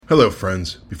Hello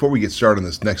friends, before we get started on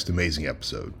this next amazing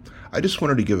episode, I just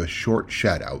wanted to give a short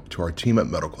shout out to our team at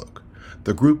Metal Cloak,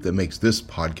 the group that makes this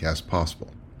podcast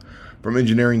possible. From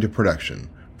engineering to production,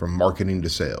 from marketing to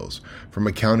sales, from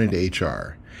accounting to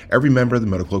HR, every member of the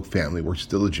Metal Cloak family works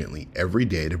diligently every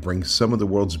day to bring some of the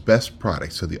world's best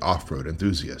products to the off-road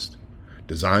enthusiast.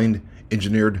 Designed,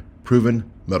 engineered, proven,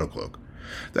 Metal Cloak.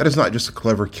 That is not just a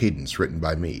clever cadence written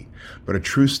by me, but a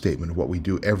true statement of what we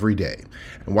do every day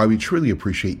and why we truly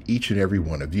appreciate each and every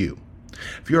one of you.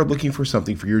 If you are looking for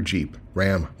something for your Jeep,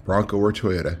 Ram, Bronco, or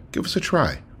Toyota, give us a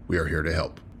try. We are here to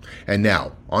help. And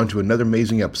now, on to another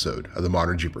amazing episode of the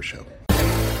Modern Jeeper Show.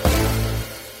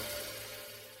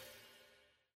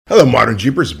 Hello Modern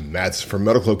Jeepers, Matt's from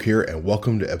Metal Cloak here, and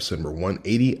welcome to episode number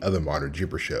 180 of the Modern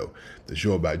Jeeper Show, the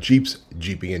show about Jeeps,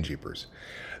 Jeeping, and Jeepers.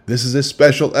 This is a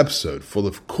special episode full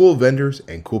of cool vendors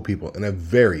and cool people in a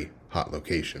very hot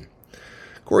location.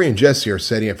 Corey and Jesse are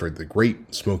setting up for the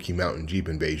great Smoky Mountain Jeep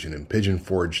invasion in Pigeon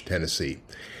Forge, Tennessee.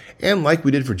 And like we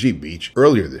did for Jeep Beach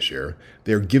earlier this year,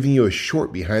 they are giving you a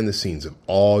short behind the scenes of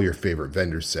all your favorite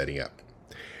vendors setting up.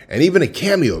 And even a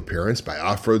cameo appearance by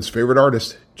Off-Road's favorite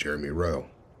artist, Jeremy Rowe.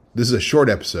 This is a short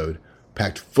episode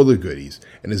packed full of goodies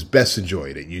and is best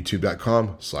enjoyed at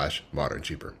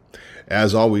youtube.com/modernjeeper.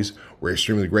 As always, we're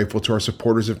extremely grateful to our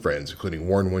supporters and friends, including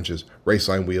Warren Winches,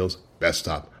 Raceline Wheels, Best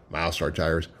Stop, Milestar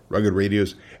Tires, Rugged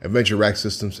Radios, Adventure Rack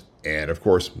Systems, and of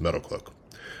course, Metal Cloak.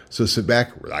 So sit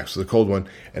back, relax with a cold one,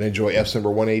 and enjoy episode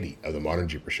number 180 of the Modern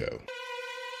Jeeper Show.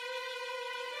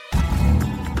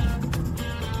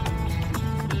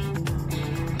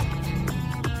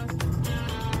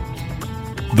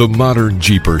 The Modern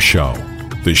Jeeper Show,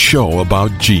 the show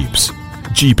about Jeeps,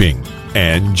 Jeeping,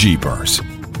 and Jeepers.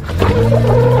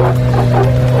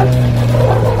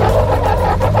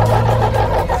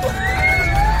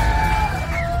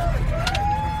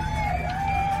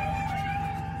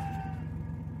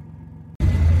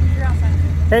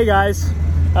 Hey guys,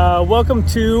 welcome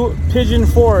to Pigeon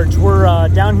Forge. We're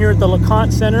down here at the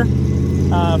LeConte Center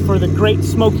for the Great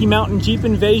Smoky Mountain Jeep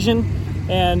Invasion,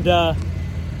 and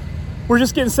we're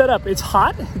just getting set up. It's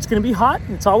hot. It's going to be hot.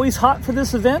 It's always hot for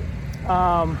this event.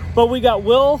 But we got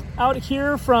Will out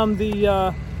here from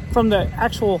the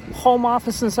actual home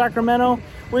office in Sacramento.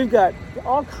 We've got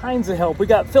all kinds of help. We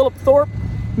got Philip Thorpe,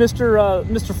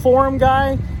 Mr. Forum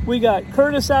guy. We got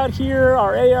Curtis out here,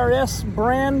 our ARS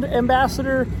brand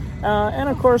ambassador, and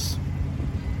of course,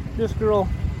 this girl.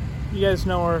 You guys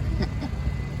know her,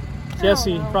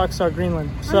 Jessie, Rockstar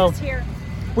Greenland. So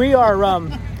we are.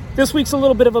 This week's a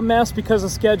little bit of a mess because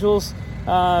of schedules.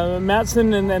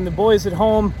 Mattson and the boys at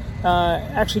home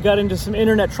actually got into some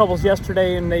internet troubles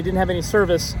yesterday, and they didn't have any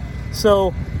service.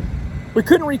 So we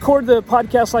couldn't record the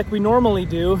podcast like we normally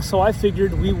do, so I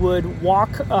figured we would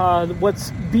walk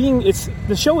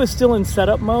the show is still in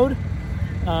setup mode.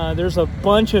 There's a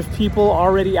bunch of people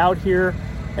already out here.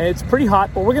 It's pretty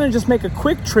hot, but we're going to just make a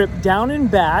quick trip down and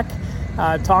back,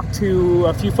 talk to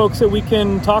a few folks that we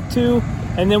can talk to,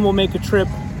 and then we'll make a trip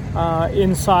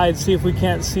inside, see if we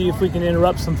can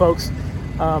interrupt some folks.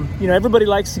 Everybody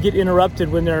likes to get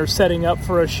interrupted when they're setting up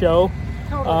for a show.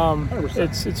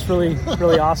 It's really,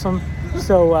 really awesome.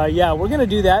 So we're going to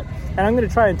do that, and I'm going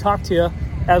to try and talk to you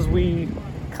as we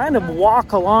kind of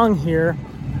walk along here.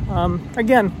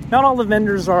 Again, not all the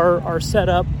vendors are set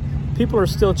up. People are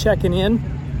still checking in,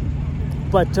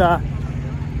 but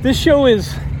this show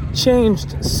has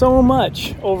changed so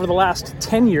much over the last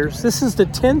 10 years. This is the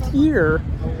 10th year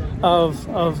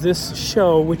of this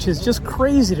show, which is just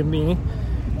crazy to me.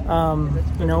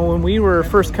 When we were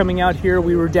first coming out here,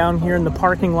 we were down here in the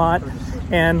parking lot,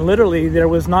 and literally there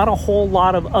was not a whole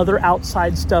lot of other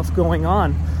outside stuff going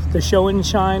on. The show and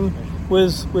shine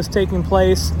was taking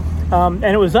place, and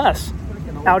it was us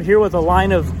out here with a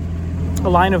line of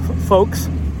folks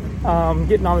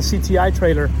getting on the CTI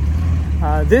trailer.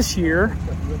 This year,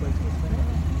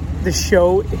 the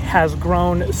show has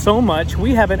grown so much.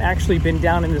 We haven't actually been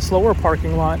down in this lower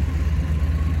parking lot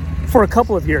for a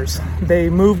couple of years.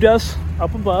 They moved us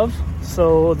up above,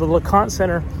 so the LeConte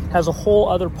Center has a whole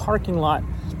other parking lot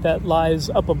that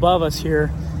lies up above us here,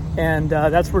 and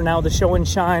that's where now the show and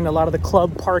shine, a lot of the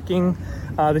club parking,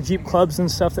 the Jeep clubs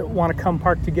and stuff that want to come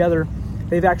park together,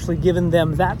 they've actually given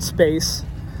them that space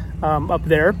up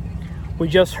there. We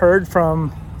just heard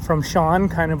from Sean,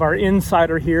 kind of our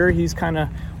insider here. He's kind of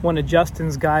one of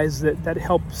Justin's guys that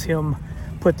helps him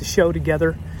put the show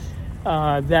together.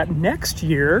 That next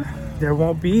year there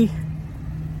won't be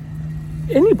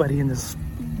anybody in this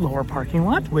lower parking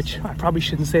lot, which I probably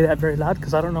shouldn't say that very loud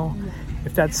because I don't know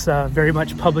if that's very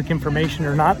much public information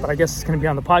or not, but I guess it's going to be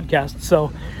on the podcast.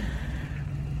 So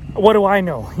what do I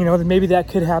know? Maybe that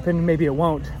could happen, maybe it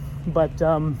won't. But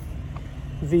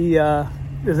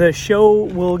the show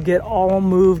will get all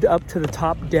moved up to the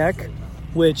top deck,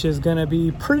 which is going to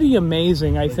be pretty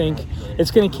amazing, I think.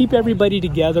 It's going to keep everybody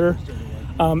together.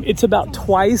 It's about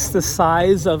twice the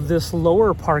size of this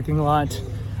lower parking lot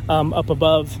up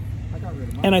above.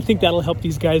 And I think that'll help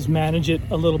these guys manage it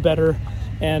a little better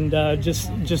and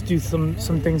just do some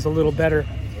things a little better.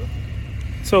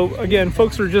 So again,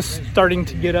 folks are just starting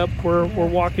to get up. We're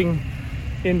walking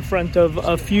in front of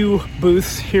a few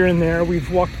booths here and there.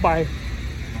 We've walked by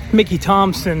Mickey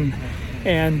Thompson,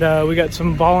 and we got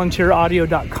some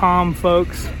volunteeraudio.com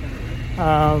folks.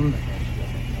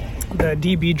 The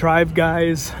DB Drive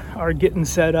guys are getting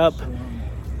set up,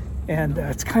 and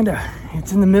it's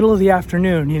in the middle of the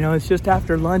afternoon. It's just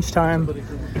after lunchtime,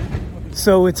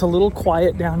 so it's a little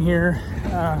quiet down here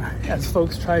as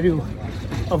folks try to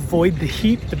avoid the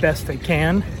heat the best they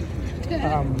can.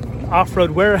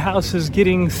 Off-road warehouse is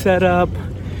getting set up.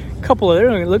 A couple of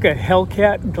there. Look at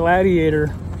Hellcat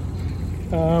Gladiator.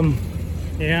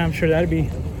 Yeah, I'm sure that'd be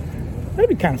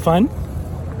kind of fun.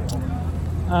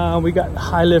 We got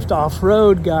High Lift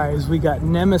Off-Road guys. We got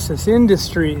Nemesis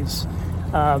Industries.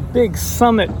 Big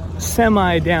Summit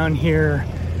Semi down here.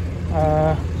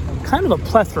 Kind of a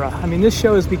plethora. I mean, this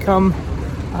show has become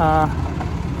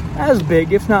as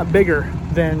big, if not bigger,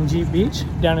 than Jeep Beach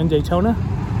down in Daytona.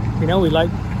 We like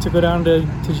to go down to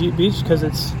Jeep Beach because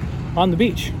it's on the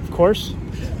beach, of course.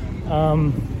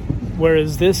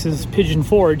 Whereas this is Pigeon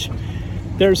Forge.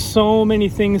 There's so many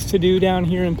things to do down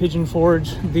here in Pigeon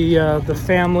Forge. The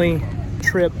family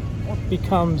trip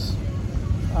becomes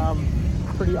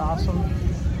pretty awesome.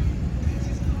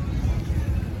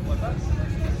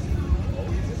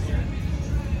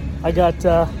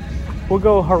 We'll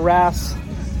go harass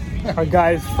our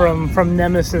guys from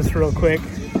Nemesis real quick,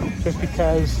 just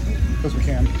because we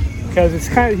can. Because it's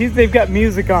they've got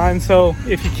music on, so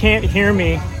if you can't hear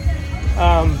me,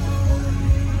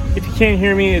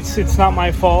 it's not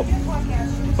my fault.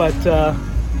 But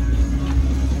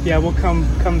yeah, we'll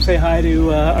come say hi to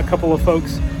a couple of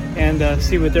folks and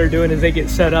see what they're doing as they get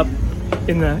set up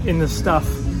in the stuff.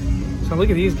 So look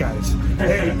at these guys.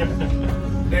 Hey,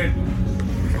 dude,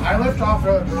 I left off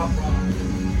road rock.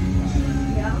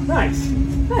 Nice.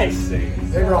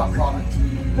 They rock product.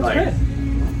 That's good.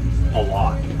 A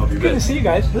lot. Good to see you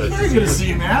guys. It's very good to see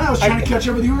you, man. I was trying to catch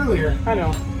up with you earlier. I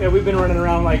know. Yeah, we've been running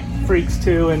around like freaks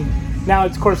too, and now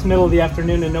it's of course middle of the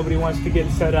afternoon and nobody wants to get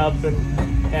set up and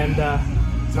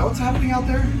Is that what's happening out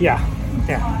there? Yeah,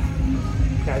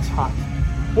 it's hot.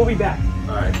 We'll be back.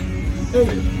 All right.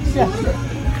 Yeah,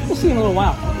 we'll see you in a little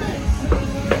while.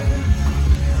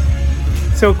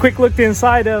 So a quick look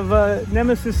inside of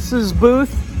Nemesis's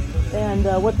booth and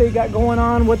what they got going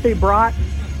on, what they brought.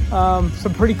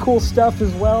 Some pretty cool stuff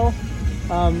as well.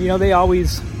 They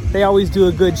always do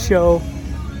a good show,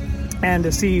 and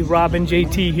to see Rob and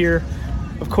JT here,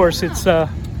 of course, it's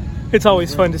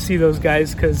always fun to see those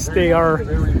guys because they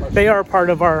are part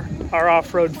of our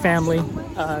off-road family,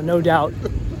 no doubt.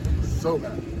 So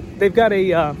bad. They've got 2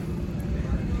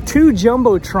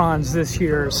 Jumbotrons this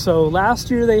year. So last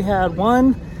year they had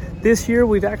one. This year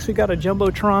we've actually got a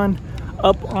Jumbotron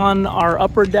up on our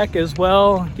upper deck as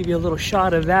well. I'll give you a little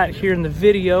shot of that here in the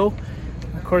video.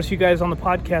 Of course, you guys on the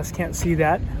podcast can't see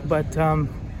that, but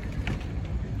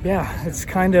yeah, it's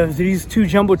kind of, these 2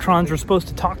 Jumbotrons are supposed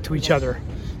to talk to each other.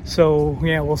 So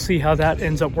yeah, we'll see how that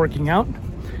ends up working out.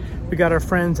 We got our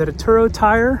friends at Aturo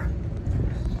Tire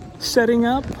setting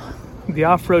up the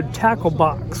off-road tackle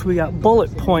box. We got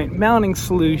Bullet Point Mounting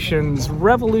Solutions,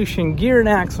 Revolution Gear and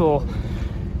Axle.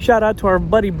 Shout out to our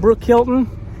buddy Brooke Hilton.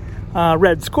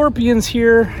 Red Scorpions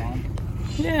here.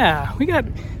 Yeah, we got,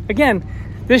 again,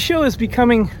 this show is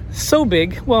becoming so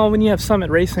big. Well, when you have Summit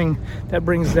Racing that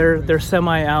brings their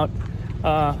semi out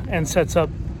and sets up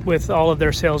with all of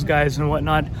their sales guys and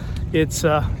whatnot, it's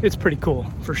pretty cool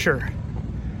for sure.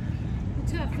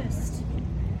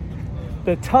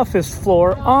 The toughest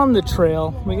floor on the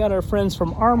trail. We got our friends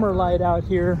from Armor Light out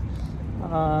here.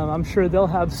 I'm sure they'll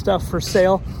have stuff for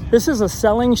sale. This is a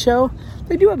selling show.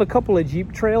 They do have a couple of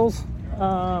Jeep trails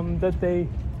that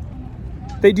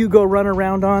they do go run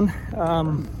around on.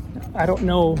 I don't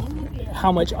know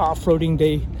how much off-roading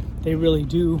they really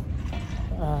do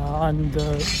on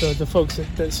the folks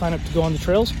that sign up to go on the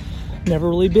trails. Never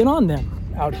really been on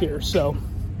them out here, so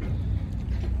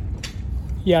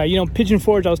yeah, Pigeon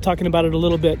Forge, I was talking about it a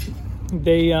little bit.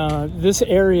 This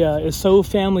area is so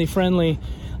family friendly.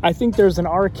 I think there's an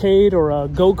arcade or a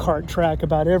go-kart track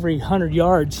about every 100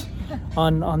 yards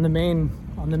on the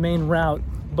main route.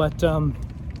 But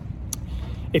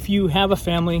if you have a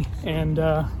family and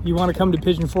you want to come to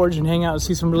Pigeon Forge and hang out and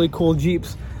see some really cool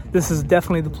Jeeps, this is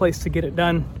definitely the place to get it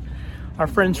done. Our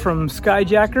friends from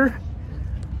Skyjacker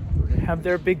have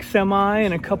their big semi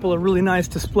and a couple of really nice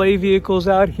display vehicles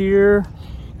out here.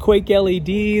 Quake LED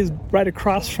is right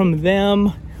across from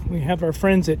them. We have our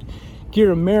friends at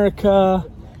Gear America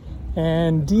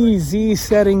and DZ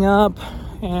setting up.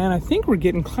 And I think we're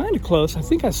getting kind of close. I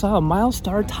think I saw a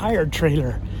Milestar tire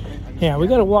trailer. Yeah, we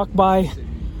got to walk by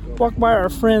our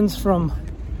friends from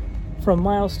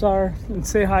Milestar and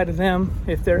say hi to them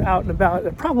if they're out and about.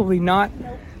 They're probably not.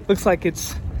 Looks like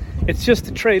it's just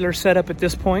a trailer set up at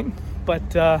this point.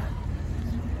 But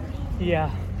yeah,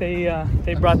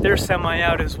 they brought their semi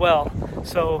out as well.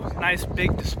 So nice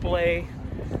big display.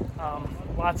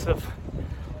 Lots of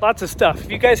stuff.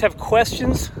 If you guys have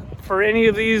questions for any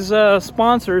of these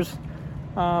sponsors,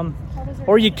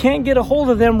 or you can't get a hold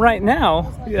of them right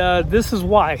now, this is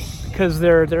why, because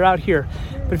they're out here.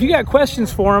 But if you got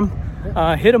questions for them,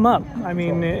 hit them up. I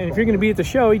mean, if you're going to be at the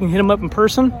show, you can hit them up in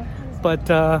person. But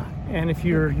and if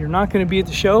you're not going to be at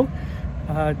the show,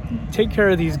 take care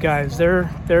of these guys.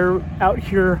 They're out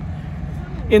here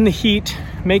in the heat,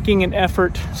 making an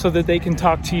effort so that they can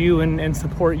talk to you and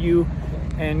support you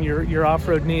and your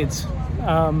off-road needs.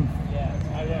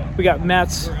 We got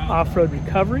Matt's Off-Road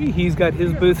Recovery. He's got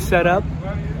his booth set up.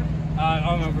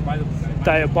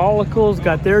 Diabolical's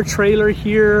got their trailer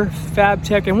here.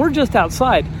 FabTech, and we're just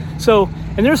outside. So,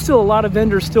 and there's still a lot of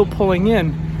vendors still pulling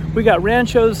in. We got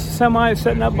Rancho's semi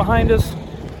setting up behind us.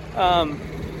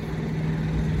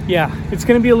 Yeah, it's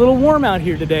going to be a little warm out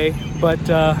here today, but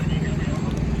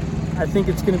I think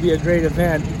it's going to be a great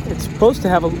event. We're supposed to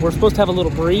have a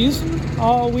little breeze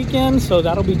all weekend, so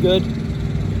that'll be good.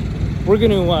 I'm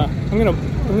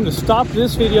going to stop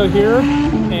this video here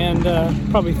and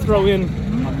probably throw in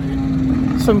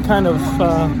some kind of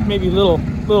maybe little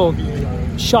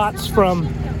shots from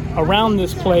around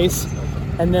this place,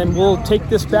 and then we'll take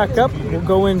this back up. We'll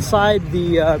go inside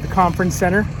the conference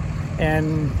center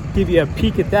and give you a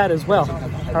peek at that as well.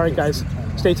 All right, guys,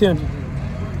 stay tuned.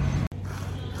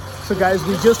 So, guys,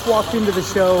 we just walked into the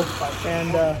show,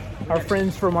 and our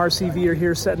friends from RCV are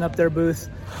here setting up their booth.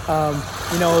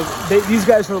 These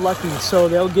guys are lucky, so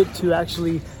they'll get to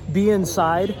actually be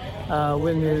inside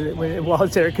while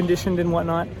it's air conditioned and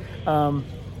whatnot.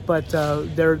 But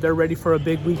they're ready for a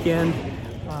big weekend.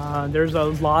 There's a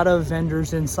lot of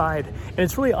vendors inside, and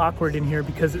it's really awkward in here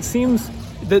because it seems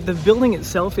that the building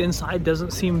itself inside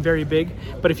doesn't seem very big.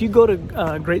 But if you go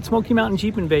to Great Smoky Mountain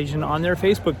Jeep Invasion on their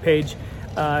Facebook page,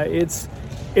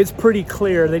 it's pretty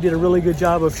clear. They did a really good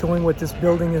job of showing what this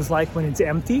building is like when it's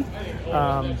empty.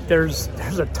 There's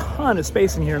a ton of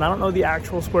space in here, and I don't know the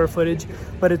actual square footage,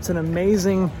 but it's an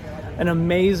amazing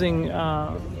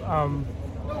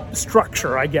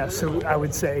structure, I guess I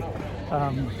would say.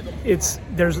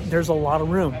 There's a lot of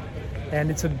room, and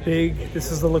this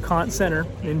is the LeConte Center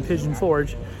in Pigeon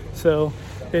Forge, so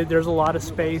there's a lot of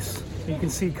space. You can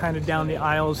see kind of down the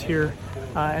aisles here,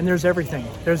 and there's everything.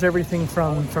 There's everything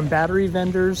from battery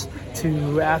vendors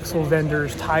to axle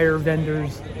vendors, tire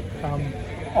vendors,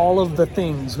 all of the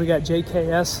things. We got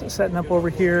JKS setting up over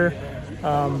here.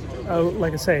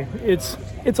 Like I say,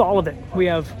 it's all of it. We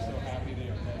have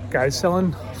guys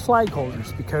selling flag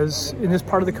holders because in this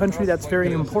part of the country that's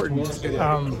very important.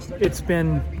 It's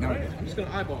been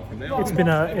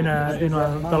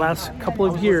the last couple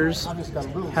of years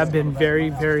have been very,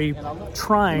 very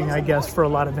trying, I guess, for a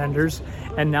lot of vendors.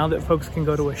 And now that folks can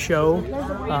go to a show,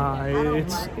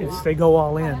 they go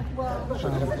all in.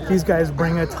 These guys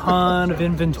bring a ton of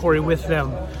inventory with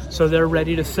them, so they're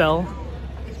ready to sell.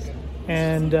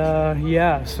 And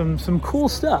some cool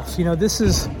stuff. This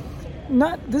is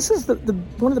the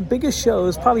one of the biggest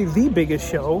shows, probably the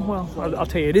biggest show. Well, I'll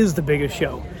tell you, it is the biggest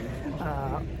show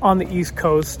on the East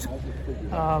Coast.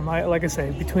 Like I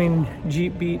say, between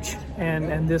Jeep Beach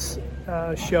and this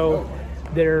show,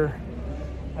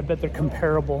 I bet they're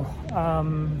comparable.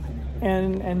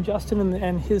 And Justin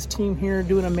and his team here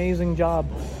do an amazing job.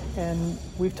 And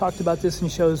we've talked about this in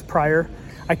shows prior.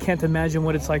 I can't imagine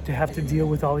what it's like to have to deal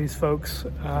with all these folks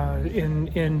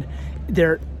in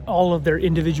all of their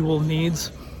individual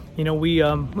needs. We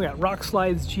got Rock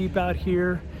Slides Jeep out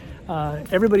here.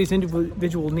 Everybody's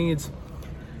individual needs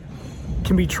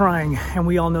can be trying, and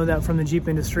we all know that from the Jeep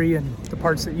industry, and the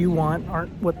parts that you want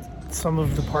aren't what some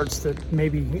of the parts that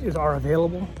maybe are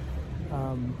available.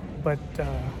 But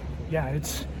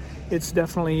it's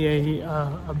definitely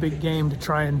a big game to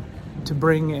try and to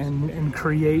bring and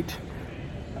create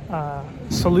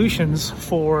solutions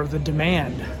for the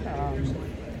demand.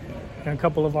 And a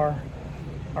couple of our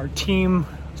team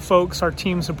folks, our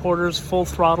team supporters, full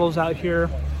throttles out here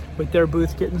with their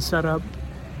booth getting set up.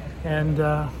 And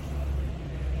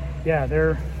yeah,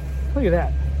 look at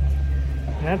that.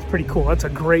 And that's pretty cool. That's a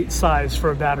great size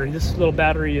for a battery. This little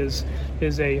battery is a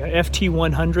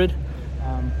FT100,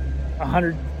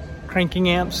 100 cranking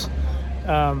amps.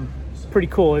 Pretty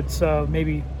cool. It's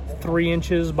maybe 3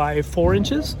 inches by 4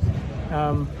 inches.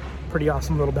 Pretty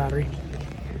awesome little battery.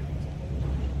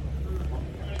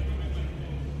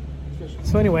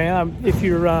 So anyway, if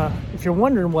you're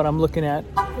wondering what I'm looking at,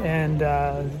 and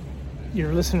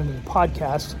you're listening to the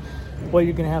podcast, well,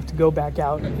 you're going to have to go back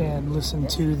out and listen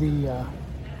to the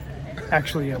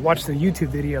watch the YouTube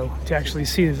video to actually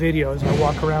see the video as I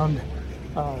walk around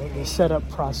the setup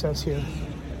process here.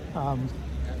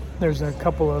 There's a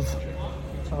couple of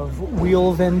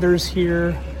wheel vendors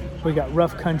here. We got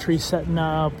Rough Country setting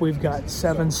up. We've got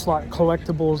 7-slot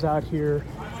collectibles out here.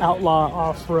 Outlaw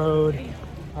Off-Road,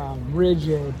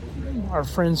 Rigid. Our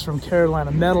friends from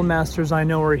Carolina Metal Masters I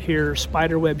know are here.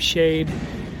 Spiderweb Shade.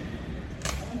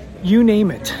 You name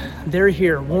it, they're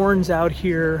here. Warren's out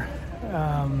here.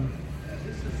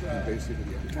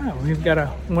 We've got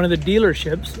one of the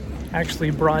dealerships actually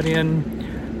brought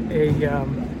in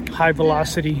a high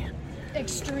velocity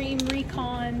Extreme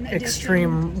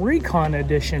Recon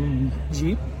Edition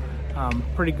Jeep.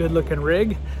 Pretty good looking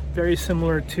rig, very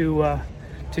similar to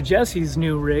Jessie's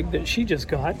new rig that she just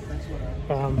got.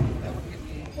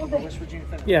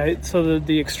 So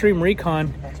the Extreme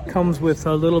Recon comes with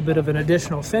a little bit of an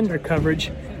additional fender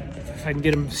coverage. If I can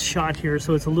get them shot here,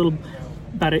 so it's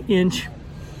about an inch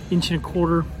and a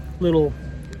quarter little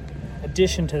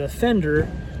addition to the fender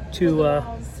to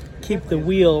keep the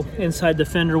wheel inside the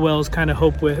fender wells, kind of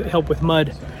help with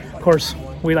mud. Of course,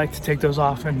 we like to take those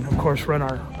off and of course run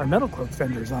our metal cloak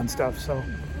fenders on stuff. So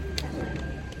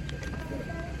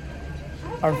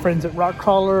our friends at Rock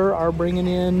Crawler are bringing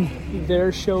in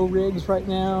their show rigs right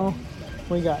now.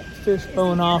 We got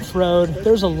Fishbone Off-Road.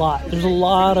 There's a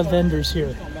lot of vendors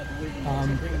here.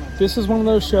 This is one of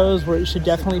those shows where it should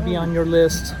definitely be on your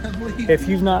list. If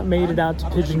you've not made it out to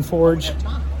Pigeon Forge,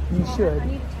 you should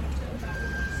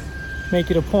make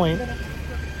it a point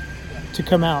to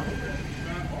come out.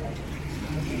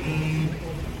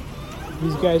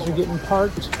 These guys are getting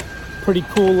parked. Pretty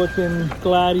cool looking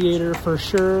Gladiator for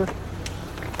sure.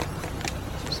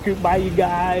 Scoot by you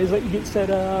guys, let you get set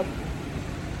up.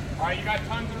 All right, you got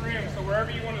tons of room, so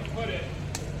wherever you want to put it,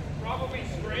 probably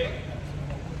straight.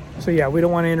 So yeah, we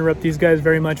don't want to interrupt these guys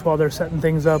very much while they're setting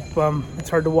things up. It's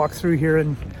hard to walk through here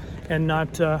and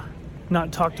not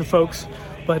talk to folks,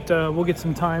 but we'll get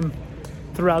some time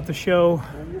throughout the show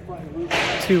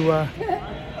to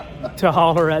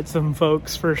holler at some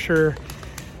folks for sure.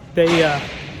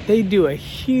 They do a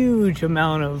huge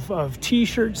amount of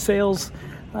t-shirt sales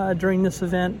during this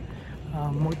event.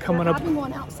 We're coming up. They're having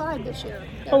one outside this year.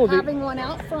 They're having one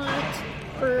out front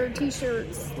for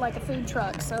t-shirts, like a food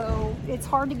truck. So it's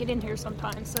hard to get in here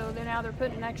sometimes. So now they're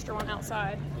putting an extra one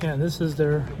outside. Yeah, this is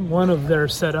one of their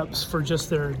setups for just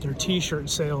their t-shirt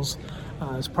sales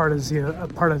as part of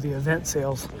the event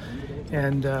sales.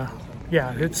 And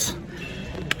yeah, it's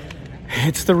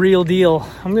the real deal.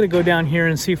 I'm gonna go down here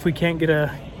and see if we can't get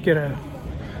a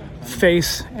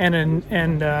face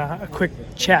and a quick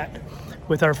chat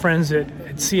with our friends at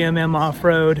CMM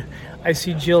Off-Road. I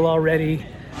see Jill already.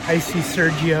 I see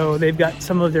Sergio. They've got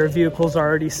some of their vehicles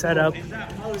already set up.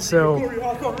 So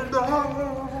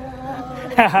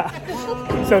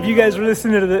if you guys are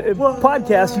listening to the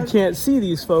podcast, you can't see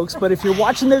these folks. But if you're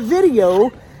watching the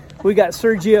video, we got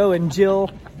Sergio and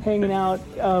Jill hanging out.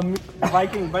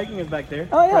 Viking is back there.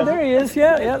 Oh yeah, there he is.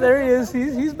 Yeah, there he is.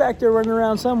 He's back there running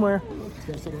around somewhere.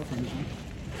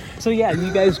 So yeah,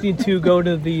 you guys need to go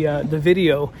to the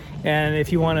video, and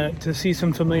if you want to see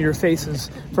some familiar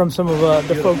faces from some of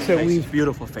the folks that we've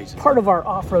beautiful faces, part of our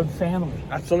off-road family.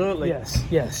 Absolutely.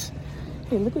 Yes.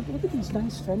 Hey, look at these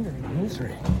nice fenders on this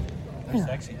rig. They're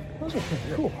sexy. Those are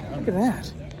pretty cool. Look at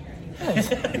that. I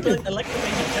like the way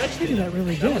you touched it. That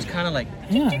really good. That was kind of like,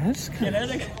 that's kind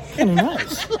of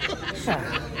nice.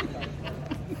 Yeah.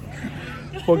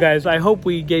 Well, guys, I hope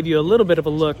we gave you a little bit of a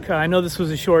look. I know this was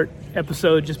a short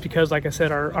episode just because, like I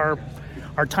said, our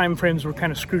time frames were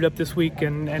kind of screwed up this week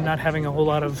and not having a whole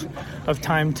lot of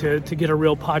time to get a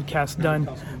real podcast done.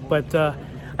 But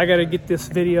I got to get this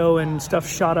video and stuff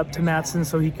shot up to Mattson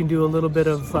so he can do a little bit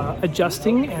of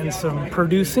adjusting and some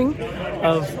producing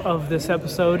of this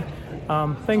episode.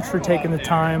 Thanks for taking the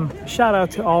time. Shout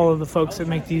out to all of the folks that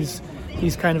make these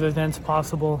kind of events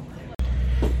possible.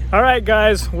 All right,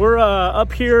 guys, we're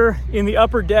up here in the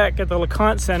upper deck at the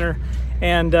LeConte Center,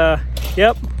 and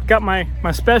got my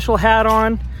special hat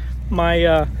on,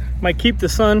 my keep the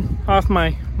sun off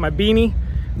my beanie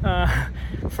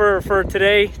for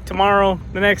today, tomorrow,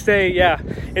 the next day. Yeah,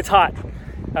 it's hot.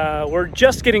 We're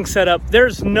just getting set up.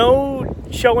 There's no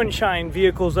show and shine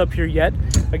vehicles up here yet.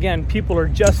 Again, people are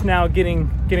just now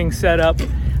getting set up.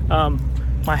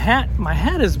 My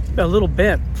hat is a little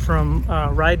bent from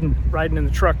riding in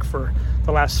the truck for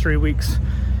the last 3 weeks,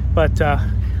 but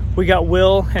we got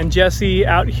Will and Jesse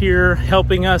out here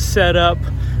helping us set up.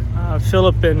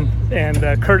 Philip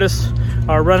and Curtis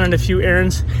are running a few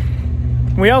errands.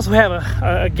 We also have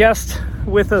a guest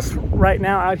with us right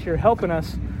now out here helping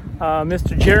us,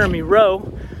 Mr. Jeremy Rowe,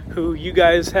 who you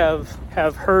guys have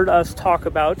heard us talk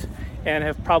about and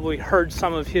have probably heard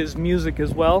some of his music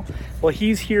as well. Well,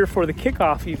 he's here for the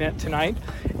kickoff event tonight,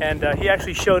 and he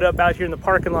actually showed up out here in the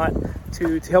parking lot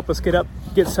to help us get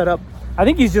set up. I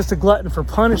think he's just a glutton for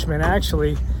punishment,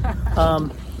 actually.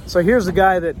 So here's a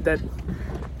guy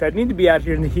that need to be out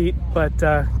here in the heat, but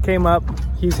came up.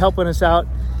 He's helping us out.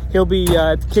 He'll be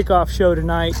at the kickoff show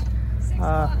tonight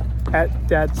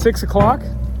at 6 o'clock.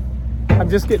 I'm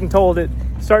just getting told it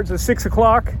starts at 6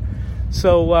 o'clock.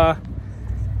 So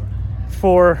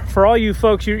for all you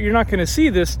folks, you're not going to see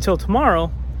this till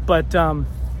tomorrow, but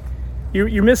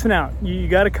you're missing out. You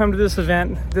got to come to this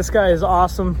event. This guy is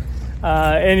awesome.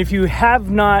 And if you have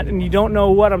not and you don't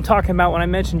know what I'm talking about when I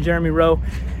mention Jeremy Rowe,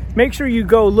 make sure you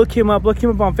go look him up on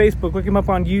Facebook, look him up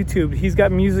on YouTube. He's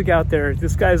got music out there.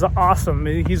 This guy's awesome.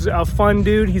 He's a fun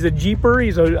dude. He's a Jeeper.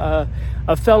 He's a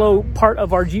fellow part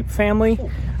of our Jeep family.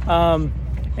 So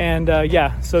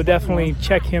definitely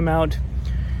check him out.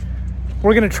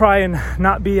 We're going to try and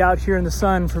not be out here in the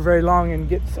sun for very long and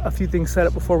get a few things set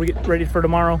up before we get ready for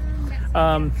tomorrow.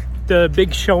 The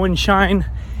big show and shine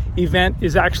event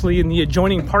is actually in the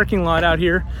adjoining parking lot out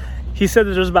here. He said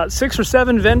that there's about 6 or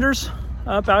 7 vendors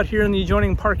up out here in the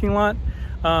adjoining parking lot.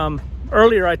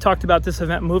 Earlier I talked about this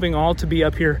event moving all to be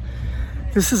up here.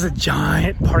 This is a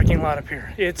giant parking lot up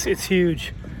here. It's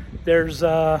huge. There's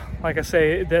like I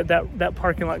say, that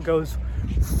parking lot goes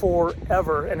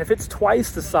forever, and if it's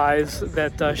twice the size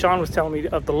that Sean was telling me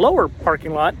of the lower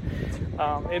parking lot,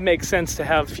 it makes sense to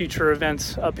have future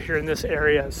events up here in this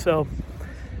area. So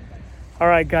all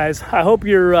right, guys, I hope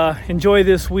you're enjoy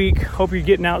this week. Hope you're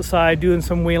getting outside, doing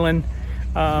some wheeling.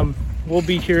 We'll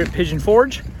be here at Pigeon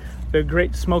Forge, the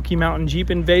Great Smoky Mountain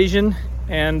Jeep Invasion.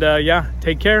 And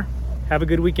take care. Have a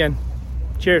good weekend.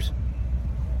 Cheers.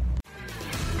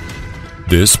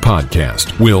 This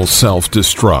podcast will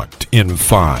self-destruct in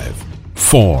 5,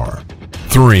 4,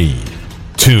 3,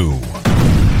 2,